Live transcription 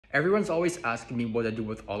Everyone's always asking me what I do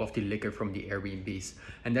with all of the liquor from the Airbnbs.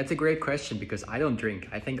 And that's a great question because I don't drink.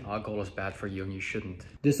 I think alcohol is bad for you and you shouldn't.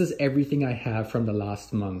 This is everything I have from the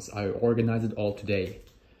last months. I organized it all today.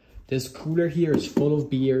 This cooler here is full of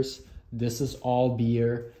beers. This is all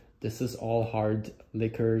beer. This is all hard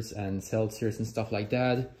liquors and seltzers and stuff like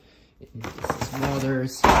that. This is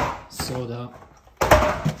waters, soda.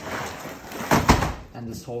 And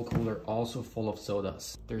this whole cooler also full of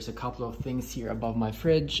sodas. There's a couple of things here above my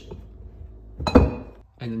fridge.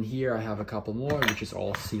 And then here I have a couple more, which is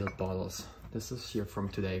all sealed bottles. This is here from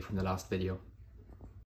today, from the last video.